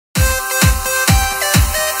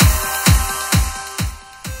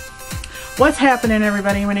What's happening,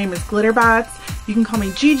 everybody? My name is Glitterbots. You can call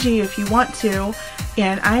me Gigi if you want to,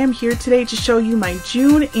 and I am here today to show you my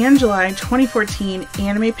June and July 2014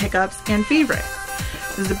 anime pickups and favorites.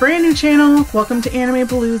 This is a brand new channel. Welcome to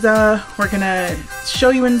Animepalooza. We're gonna show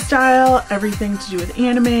you in style everything to do with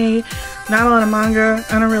anime. Not a lot of manga.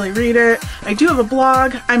 I don't really read it. I do have a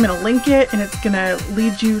blog. I'm gonna link it, and it's gonna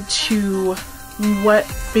lead you to what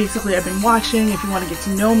basically I've been watching if you want to get to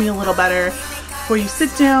know me a little better before you sit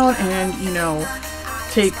down and, you know,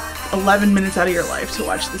 take 11 minutes out of your life to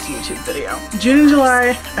watch this YouTube video. June and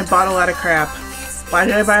July, I bought a lot of crap. Why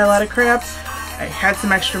did I buy a lot of crap? I had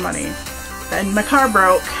some extra money. Then my car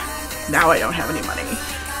broke. Now I don't have any money.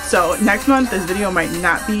 So next month this video might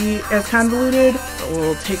not be as convoluted, but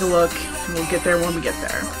we'll take a look and we'll get there when we get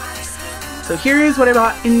there. So here is what I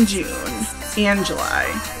bought in June and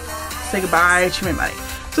July. Say goodbye to my money.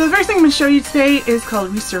 So the first thing I'm going to show you today is called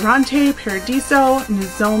Ristorante Paradiso.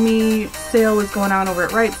 Nozomi sale was going on over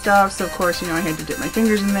at Right Stuff, so of course, you know, I had to dip my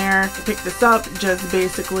fingers in there. I picked this up just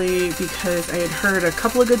basically because I had heard a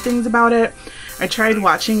couple of good things about it. I tried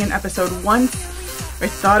watching an episode once. I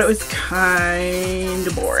thought it was kind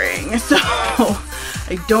of boring, so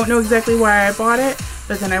I don't know exactly why I bought it,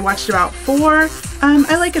 but then I watched about 4.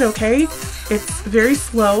 I like it okay. It's very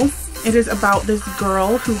slow. It is about this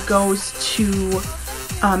girl who goes to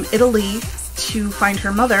Italy to find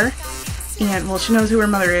her mother, and well, she knows who her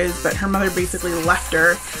mother is, but her mother basically left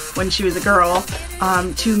her when she was a girl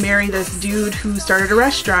to marry this dude who started a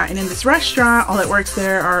restaurant, and in this restaurant all that works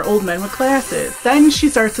there are old men with glasses. Then she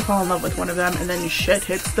starts to fall in love with one of them, and then shit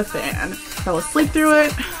hits the fan. Fell asleep through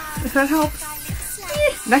it, if that helps.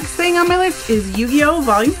 Next thing on my list is Yu-Gi-Oh!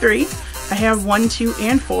 Volume 3. I have 1, 2,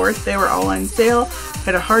 and 4. They were all on sale.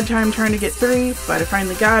 Had a hard time trying to get 3, but I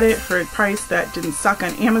finally got it for a price that didn't suck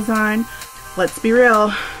on Amazon. Let's be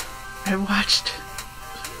real, I watched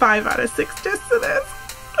 5 out of 6 discs of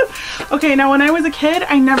this. Okay, now when I was a kid,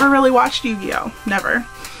 I never really watched Yu-Gi-Oh! Never.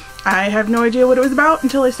 I have no idea what it was about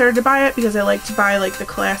until I started to buy it, because I like to buy like the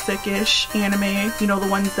classic-ish anime, you know, the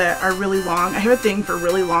ones that are really long. I have a thing for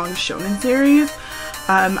really long shonen series.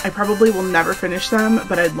 I probably will never finish them,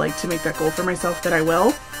 but I'd like to make that goal for myself that I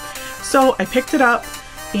will. So I picked it up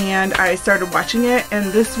and I started watching it,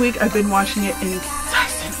 and this week I've been watching it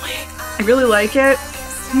incessantly. I really like it.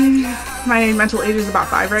 My mental age is about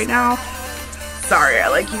 5 right now. Sorry, I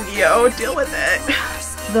like Yu-Gi-Oh! Deal with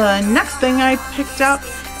it. The next thing I picked up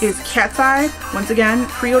is Cat's Eye. Once again,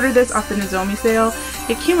 pre-ordered this off the Nozomi sale.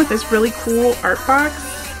 It came with this really cool art box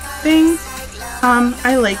thing.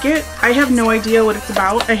 I like it. I have no idea what it's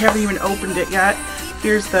about. I haven't even opened it yet.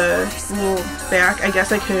 Here's the little back. I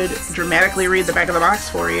guess I could dramatically read the back of the box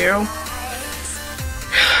for you.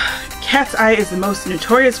 Cat's Eye is the most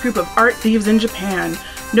notorious group of art thieves in Japan.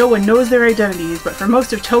 No one knows their identities, but for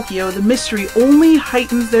most of Tokyo, the mystery only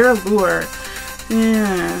heightens their allure.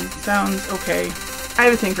 Yeah, sounds okay. I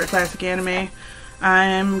have a thing for classic anime.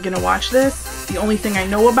 I'm gonna watch this. The only thing I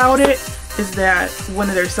know about it is that one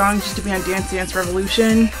of their songs used to be on Dance Dance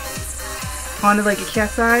Revolution. Haunted Like a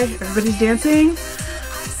Cat's Eye. Everybody's dancing.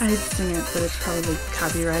 I'd sing it, but it's probably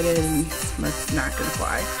copyrighted and that's not gonna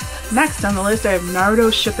fly. Next on the list I have Naruto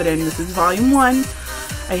Shippuden. This is volume 1.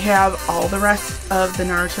 I have all the rest of the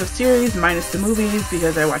Naruto series minus the movies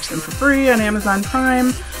because I watched them for free on Amazon Prime.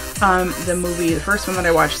 The first one that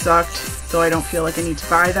I watched sucked, so I don't feel like I need to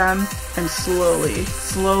buy them. I'm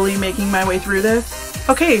slowly making my way through this.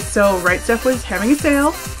 Okay, so Right Stuff was having a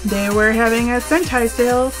sale. They were having a Sentai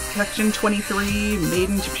sale, section 23, made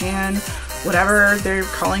in Japan, whatever they're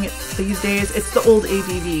calling it these days. It's the old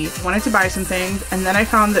ADV. I wanted to buy some things, and then I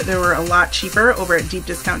found that they were a lot cheaper over at Deep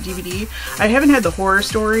Discount DVD. I haven't had the horror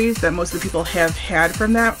stories that most of the people have had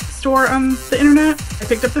from that store on the internet. I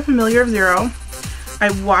picked up The Familiar of Zero. I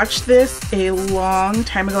watched this a long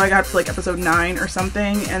time ago. I got to like episode 9 or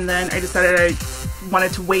something, and then I decided I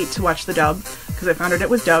wanted to wait to watch the dub because I found out it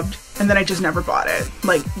was dubbed, and then I just never bought it.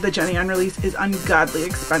 Like, the Jenny-on release is ungodly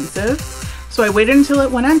expensive. So I waited until it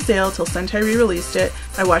went on sale, till Sentai re-released it.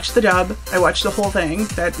 I watched the dub. I watched the whole thing.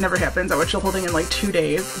 That never happens. I watched the whole thing in like 2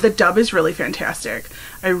 days. The dub is really fantastic.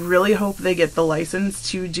 I really hope they get the license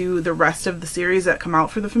to do the rest of the series that come out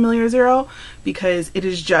for The Familiar Zero, because it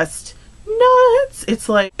is just nuts. It's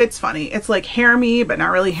like, it's funny. It's like harem-y, but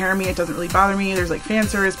not really harem-y. It doesn't really bother me. There's like fan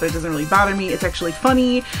service, but it doesn't really bother me. It's actually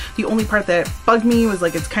funny. The only part that bugged me was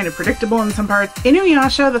like it's kind of predictable in some parts.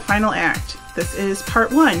 Inuyasha, the final act. This is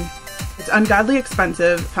part 1. It's ungodly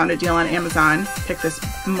expensive. Found a deal on Amazon. Picked this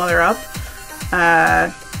mother up.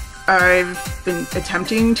 I've been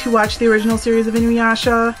attempting to watch the original series of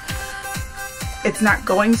Inuyasha. It's not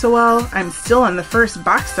going so well. I'm still on the first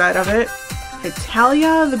box set of it.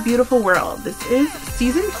 Italia, The Beautiful World. This is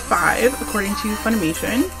season 5 according to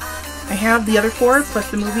Funimation. I have the other 4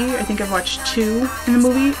 plus the movie. I think I've watched 2 in the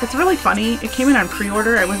movie. It's really funny. It came in on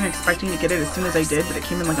pre-order. I wasn't expecting to get it as soon as I did, but it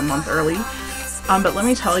came in like a month early. But let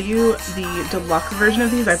me tell you, the deluxe version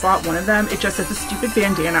of these, I bought one of them. It just has a stupid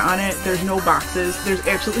bandana on it. There's no boxes. There's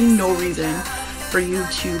absolutely no reason for you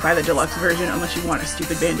to buy the deluxe version unless you want a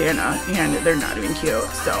stupid bandana, and they're not even cute.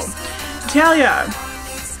 So, Italia.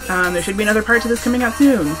 There should be another part to this coming out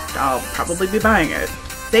soon. I'll probably be buying it.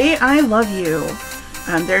 Say I Love You.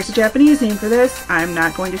 There's a Japanese name for this. I'm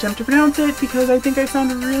not going to attempt to pronounce it because I think I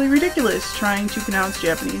sound really ridiculous trying to pronounce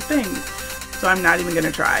Japanese things. So I'm not even going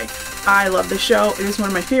to try. I love this show. It is one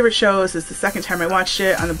of my favorite shows. It's the second time I watched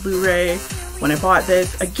it on the Blu-ray when I bought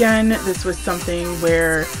this. Again, this was something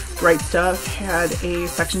where Right Stuff had a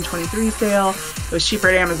Section 23 sale. It was cheaper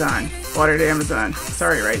at Amazon. Bought it at Amazon.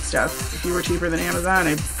 Sorry, Right Stuff. If you were cheaper than Amazon,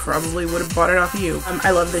 I probably would have bought it off of you.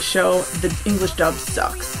 I love this show. The English dub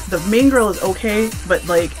sucks. The main girl is okay, but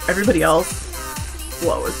like everybody else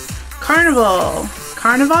blows. Carnival.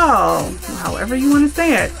 Carnival. However you want to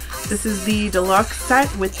say it. This is the deluxe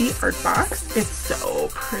set with the art box. It's so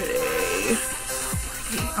pretty.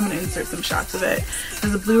 I'm going to insert some shots of it. This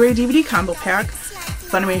is a Blu-ray DVD combo pack.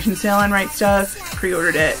 Funimation sale on Right Stuff.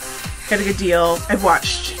 Pre-ordered it. Had a good deal. I've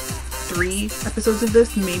watched 3 episodes of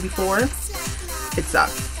this, maybe 4. It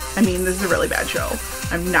sucks. I mean, this is a really bad show.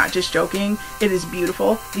 I'm not just joking. It is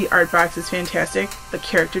beautiful. The art box is fantastic. The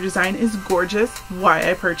character design is gorgeous. Why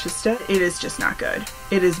I purchased it. It is just not good.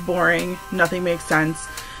 It is boring. Nothing makes sense.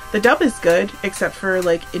 The dub is good, except for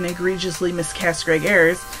like an egregiously miscast Greg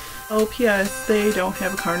Ayres. Oh, P.S. They don't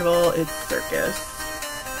have a carnival, it's circus.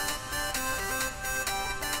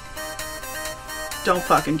 Don't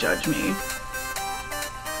fucking judge me.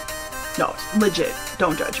 No, legit,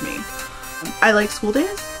 don't judge me. I like School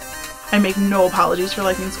Days. I make no apologies for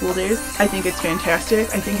liking School Days. I think it's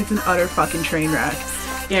fantastic. I think it's an utter fucking train wreck.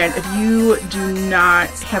 And if you do not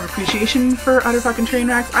have appreciation for utter fucking train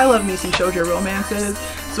wrecks, I love me some shoujo romances.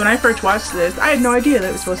 So when I first watched this, I had no idea that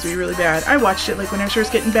it was supposed to be really bad. I watched it like when I was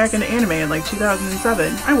first getting back into anime in like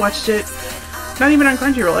 2007. I watched it not even on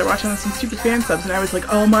Crunchyroll. I watched it on some stupid fan subs and I was like,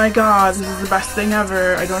 oh my god, this is the best thing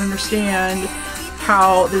ever. I don't understand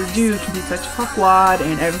how this dude can be such a fuckwad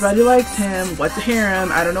and everybody likes him. What's a harem?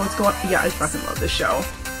 I don't know what's going on. Yeah, I fucking love this show.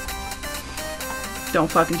 Don't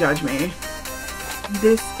fucking judge me.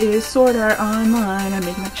 This is Sword Art Online. I'm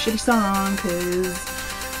making up a shitty song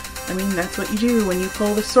because, I mean, that's what you do when you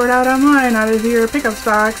pull the Sword Art Online out of your pickups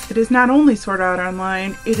box. It is not only Sword Art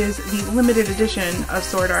Online, it is the limited edition of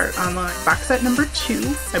Sword Art Online. Box set number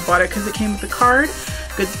 2. I bought it because it came with the card.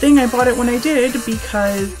 Good thing I bought it when I did,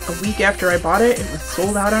 because a week after I bought it, it was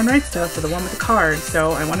sold out on Right Stuff for the one with the card.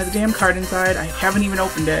 So I wanted the damn card inside. I haven't even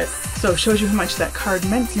opened it. So it shows you how much that card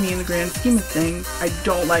meant to me in the grand scheme of things. I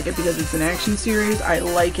don't like it because it's an action series. I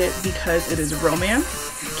like it because it is romance.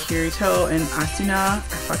 Kirito and Asuna are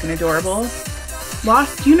fucking adorable.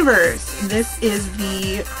 Lost Universe. This is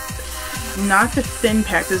not the thin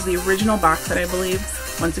pack, this is the original box set, I believe.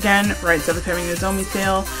 Once again, Right Stuff is having a Nozomi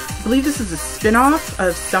sale. I believe this is a spin-off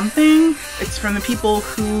of something. It's from the people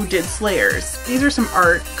who did Slayers. These are some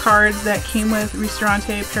art cards that came with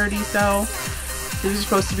Ristorante Paradiso. These are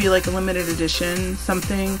supposed to be like a limited edition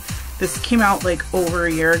something. This came out like over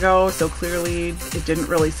a year ago, so clearly it didn't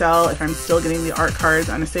really sell if I'm still getting the art cards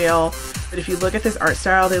on a sale. But if you look at this art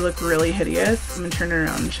style, they look really hideous. I'm gonna turn it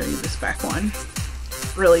around and show you this back one.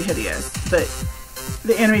 Really hideous, but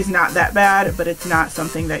the anime is not that bad, but it's not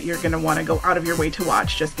something that you're gonna wanna go out of your way to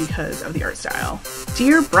watch just because of the art style.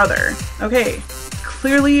 Dear Brother. Okay,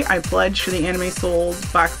 clearly I pledged for the Anime Sold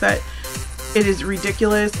box set. It is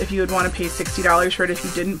ridiculous if you would want to pay $60 for it if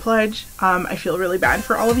you didn't pledge. I feel really bad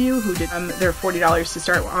for all of you who did their $40 to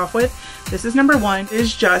start off with. This is number 1. It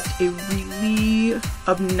is just a really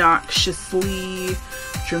obnoxiously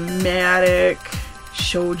dramatic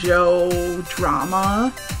shoujo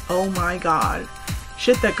drama. Oh my god.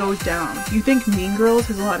 Shit that goes down. You think Mean Girls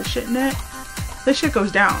has a lot of shit in it? This shit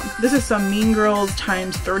goes down. This is some Mean Girls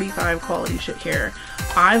times 35 quality shit here.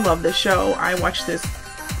 I love this show. I watched this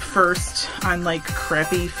first on like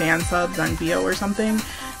crappy fan subs on Vio or something.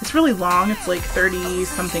 It's really long. It's like 30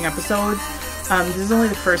 something episodes. This is only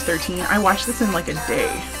the first 13. I watched this in like a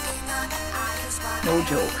day. No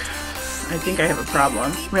joke. I think I have a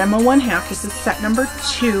problem. Ranma 1/2. This is set number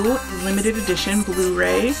 2, limited edition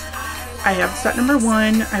Blu-ray. I have set number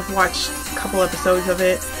 1. I've watched a couple episodes of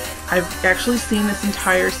it. I've actually seen this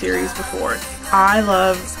entire series before. I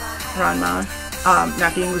love Ranma.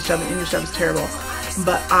 Not the English dub. The English dub is terrible.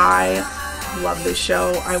 But I love this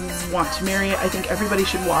show. I want to marry it. I think everybody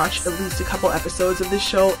should watch at least a couple episodes of this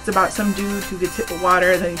show. It's about some dude who gets hit with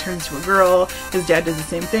water, then he turns to a girl. His dad does the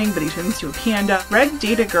same thing, but he turns to a panda. Red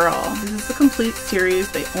Data Girl. This is the complete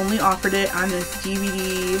series. They only offered it on this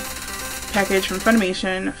DVD package from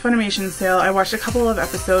Funimation sale. I watched a couple of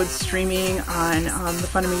episodes streaming on the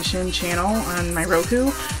Funimation channel on my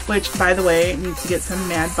Roku, which, by the way, needs to get some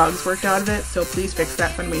mad bugs worked out of it, so please fix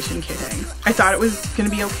that Funimation kidding. I thought it was gonna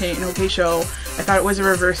be okay, an okay show. I thought it was a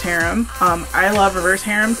reverse harem. I love reverse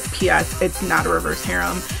harems. P.S. It's not a reverse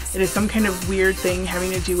harem. It is some kind of weird thing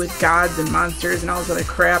having to do with gods and monsters and all this other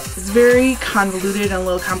crap. It's very convoluted and a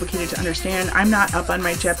little complicated to understand. I'm not up on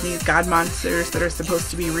my Japanese god monsters that are supposed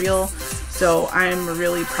to be real, so I'm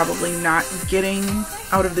really probably not getting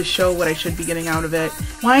out of the show what I should be getting out of it.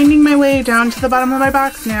 Winding my way down to the bottom of my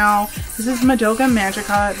box now. This is Madoka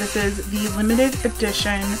Magica. This is the limited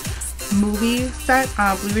edition movie set,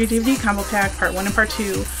 Blu-ray DVD combo pack, part 1 and part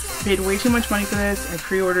 2. I paid way too much money for this. I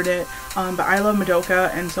pre-ordered it, but I love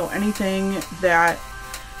Madoka, and so anything that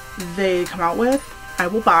they come out with, I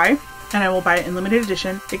will buy, and I will buy it in limited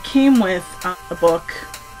edition. It came with a book.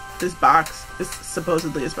 This box is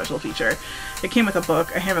supposedly a special feature. It came with a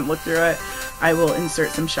book. I haven't looked through it. I will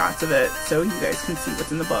insert some shots of it so you guys can see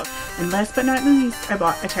what's in the book. And last but not least, I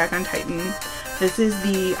bought Attack on Titan. This is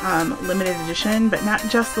the limited edition, but not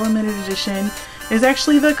just the limited edition. It's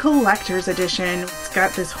actually the collector's edition. It's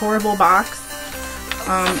got this horrible box.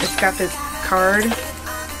 It's got this card.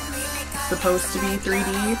 It's supposed to be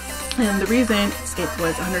 3D. And the reason it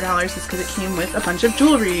was $100 is because it came with a bunch of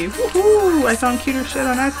jewelry. Woohoo! I found cuter shit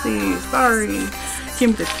on Etsy. Sorry. It came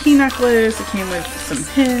with this key necklace. It came with some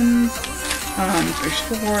pins. There's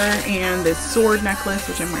 4. And this sword necklace,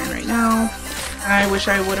 which I'm wearing right now. I wish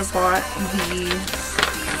I would have bought the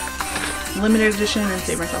limited edition and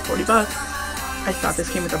saved myself 40 bucks. I thought this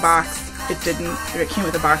came with a box. It didn't. If it came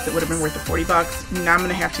with a box, it would have been worth the 40 bucks. Now I'm going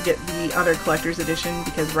to have to get the other collector's edition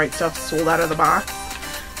because Right Stuff sold out of the box.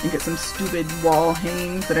 And get some stupid wall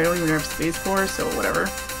hangings that I don't even have space for, so whatever.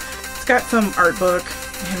 It's got some art book.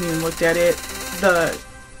 I haven't even looked at it. The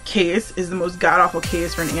case is the most god-awful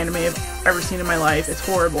case for an anime I've ever seen in my life. It's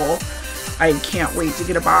horrible. I can't wait to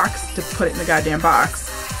get a box to put it in the goddamn box.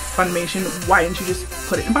 Funimation, why didn't you just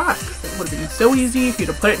put it in a box? It would have been so easy if you'd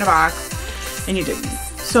have put it in a box, and you didn't.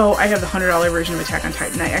 So I have the $100 version of Attack on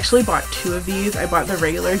Titan. I actually bought 2 of these. I bought the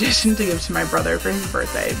regular edition to give to my brother for his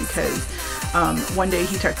birthday because one day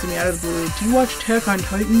he texted me out of the blue, "Do you watch Attack on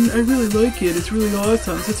Titan? I really like it. It's really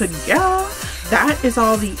awesome." So I said, yeah. That is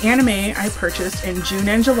all the anime I purchased in June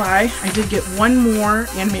and July. I did get one more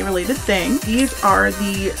anime related thing. These are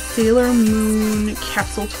the Sailor Moon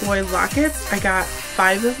capsule toy lockets. I got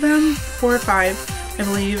 5 of them, 4 or 5, I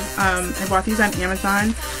believe. I bought these on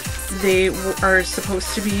Amazon. They are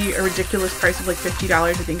supposed to be a ridiculous price of like $50.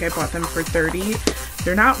 I think I bought them for $30.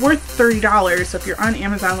 They're not worth $30, so if you're on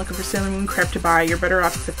Amazon looking for Sailor Moon crap to buy, you're better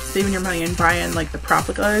off saving your money and buying like the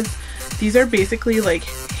Proplicas. These are basically like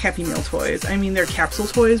Happy Meal toys. I mean, they're capsule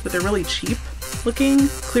toys, but they're really cheap looking.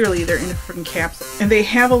 Clearly they're in a freaking capsule. And they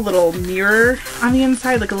have a little mirror on the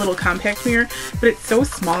inside, like a little compact mirror, but it's so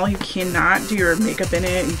small you cannot do your makeup in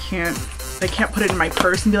it. I can't put it in my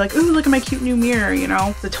purse and be like, ooh, look at my cute new mirror, you know?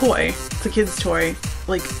 It's a toy. It's a kid's toy.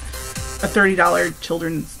 Like a $30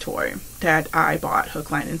 children's toy that I bought hook,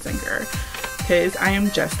 line, and sinker. Because I am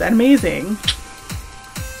just that amazing.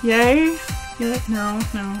 Yay? Yeah, no.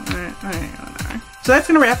 So that's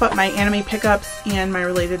going to wrap up my anime pickups and my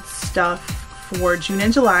related stuff for June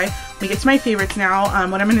and July. Let me get to my favorites now.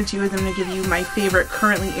 What I'm going to do is I'm going to give you my favorite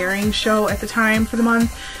currently airing show at the time for the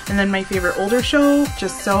month, and then my favorite older show,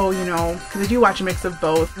 just so you know, because I do watch a mix of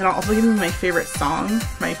both. And I'll also give you my favorite song,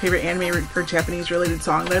 my favorite anime or Japanese related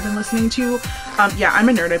song that I've been listening to. Yeah, I'm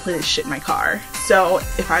a nerd. I play this shit in my car. So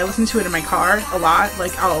if I listen to it in my car a lot,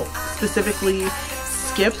 like I'll specifically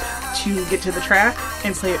skip to get to the track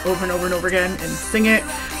and play it over and over and over again and sing it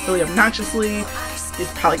really obnoxiously.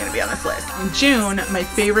 It's probably going to be on this list. In June, my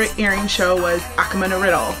favorite airing show was Akuma no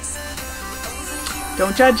Riddle.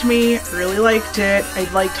 Don't judge me, I really liked it. I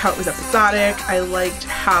liked how it was episodic. I liked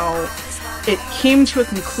how it came to a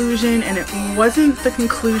conclusion, and it wasn't the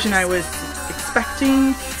conclusion I was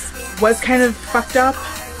expecting. Was kind of fucked up.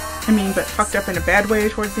 I mean, but fucked up in a bad way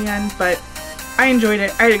towards the end, but I enjoyed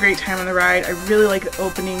it. I had a great time on the ride. I really liked the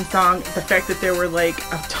opening song. The fact that there were like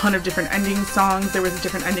a ton of different ending songs. There was a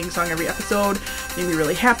different ending song every episode. Made me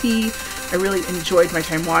really happy. I really enjoyed my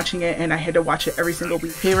time watching it, and I had to watch it every single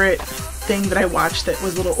week. Favorite thing that I watched that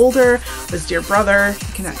was a little older was Dear Brother.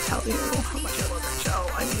 I cannot tell you how much I love that show.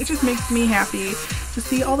 I mean, it just makes me happy to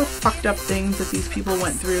see all the fucked up things that these people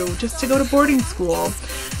went through just to go to boarding school.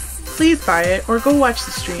 please buy it or go watch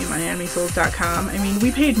the stream on animesouls.com. I mean,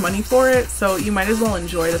 we paid money for it, so you might as well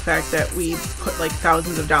enjoy the fact that we put like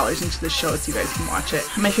thousands of dollars into this show so you guys can watch it.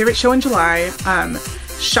 My favorite show in July,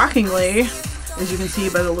 shockingly, as you can see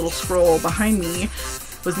by the little scroll behind me,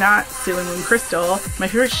 was not Sailor Moon Crystal. My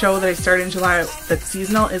favorite show that I started in July that's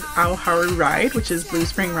seasonal is Ao Haru Ride, which is Blue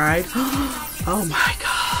Spring Ride. Oh my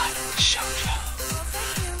god, shoujo.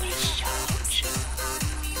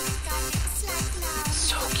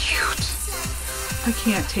 So cute. I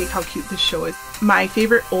can't take how cute this show is. My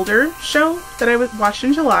favorite older show that I watched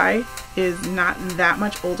in July is not that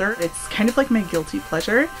much older. It's kind of like my guilty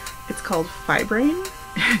pleasure. It's called Fibrain.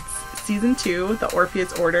 It's season 2, the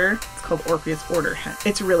Orpheus Order. It's called Orpheus Order.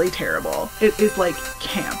 It's really terrible. It is like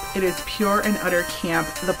camp. It is pure and utter camp.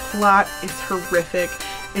 The plot is horrific.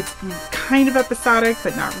 It's kind of episodic,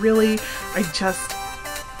 but not really. I just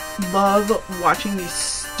love watching these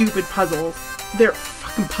stupid puzzles. They're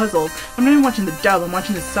fucking puzzles. I'm not even watching the dub. I'm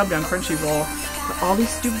watching the sub on Crunchyroll. But all these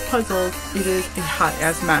stupid puzzles, it is a hot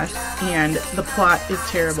ass mess, and the plot is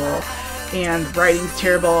terrible. And writing's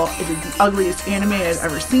terrible. It is the ugliest anime I've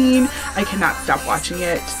ever seen. I cannot stop watching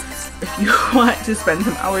it. If you want to spend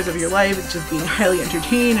some hours of your life just being highly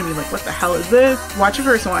entertained and be like, what the hell is this? Watch the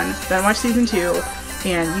first one, then watch season 2,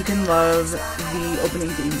 and you can love the opening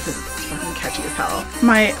theme because it's fucking catchy as hell.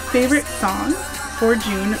 My favorite song for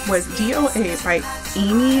June was DOA by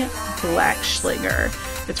Amy Blackschlager.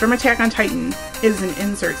 It's from Attack on Titan. It is an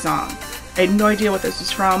insert song. I had no idea what this was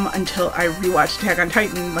from until I rewatched Attack on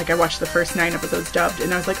Titan. Like, I watched the first 9 episodes dubbed,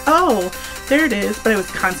 and I was like, oh, there it is. But I was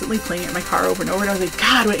constantly playing it in my car over and over, and I was like,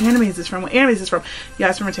 God, what anime is this from? What anime is this from? Yeah,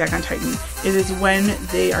 it's from Attack on Titan. It is when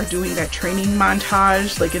they are doing that training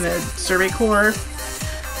montage, like in the Survey Corps.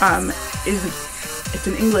 It's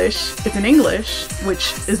in English. It's in English,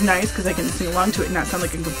 which is nice because I can sing along to it and not sound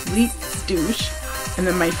like a complete douche. And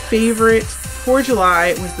then my favorite for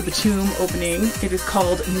July was the Batum opening. It is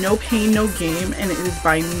called No Pain, No Game, and it is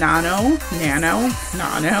by Nano,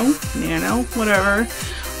 whatever.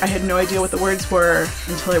 I had no idea what the words were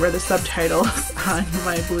until I read the subtitles on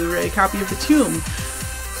my Blu-ray copy of Batum,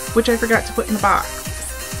 which I forgot to put in the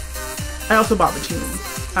box. I also bought Batum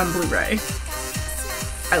on Blu-ray.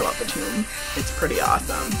 I love Batum. It's pretty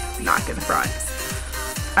awesome. Not gonna front.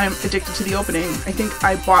 I'm addicted to the opening. I think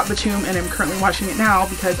I bought Batum and I'm currently watching it now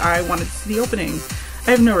because I wanted to see the opening.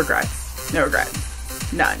 I have no regrets. No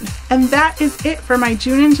regrets. None. And that is it for my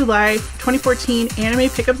June and July 2014 anime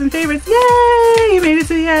pickups and favorites. Yay! You made it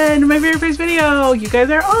to the end of my very first video. You guys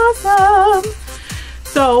are awesome!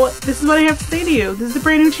 So this is what I have to say to you. This is a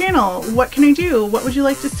brand new channel. What can I do? What would you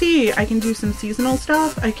like to see? I can do some seasonal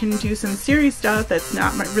stuff. I can do some series stuff. That's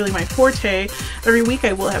not really my forte. Every week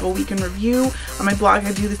I will have a week in review. On my blog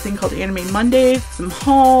I do this thing called Anime Mondays, some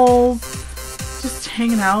hauls, just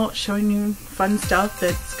hanging out, showing you fun stuff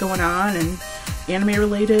that's going on and anime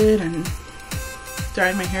related, and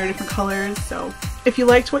dyeing my hair different colors. So if you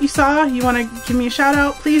liked what you saw, you want to give me a shout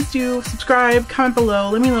out, please do subscribe, comment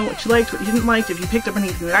below, let me know what you liked, what you didn't like, if you picked up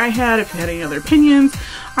anything that I had, if you had any other opinions.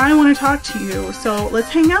 I want to talk to you, so let's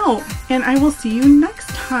hang out, and I will see you next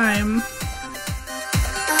time.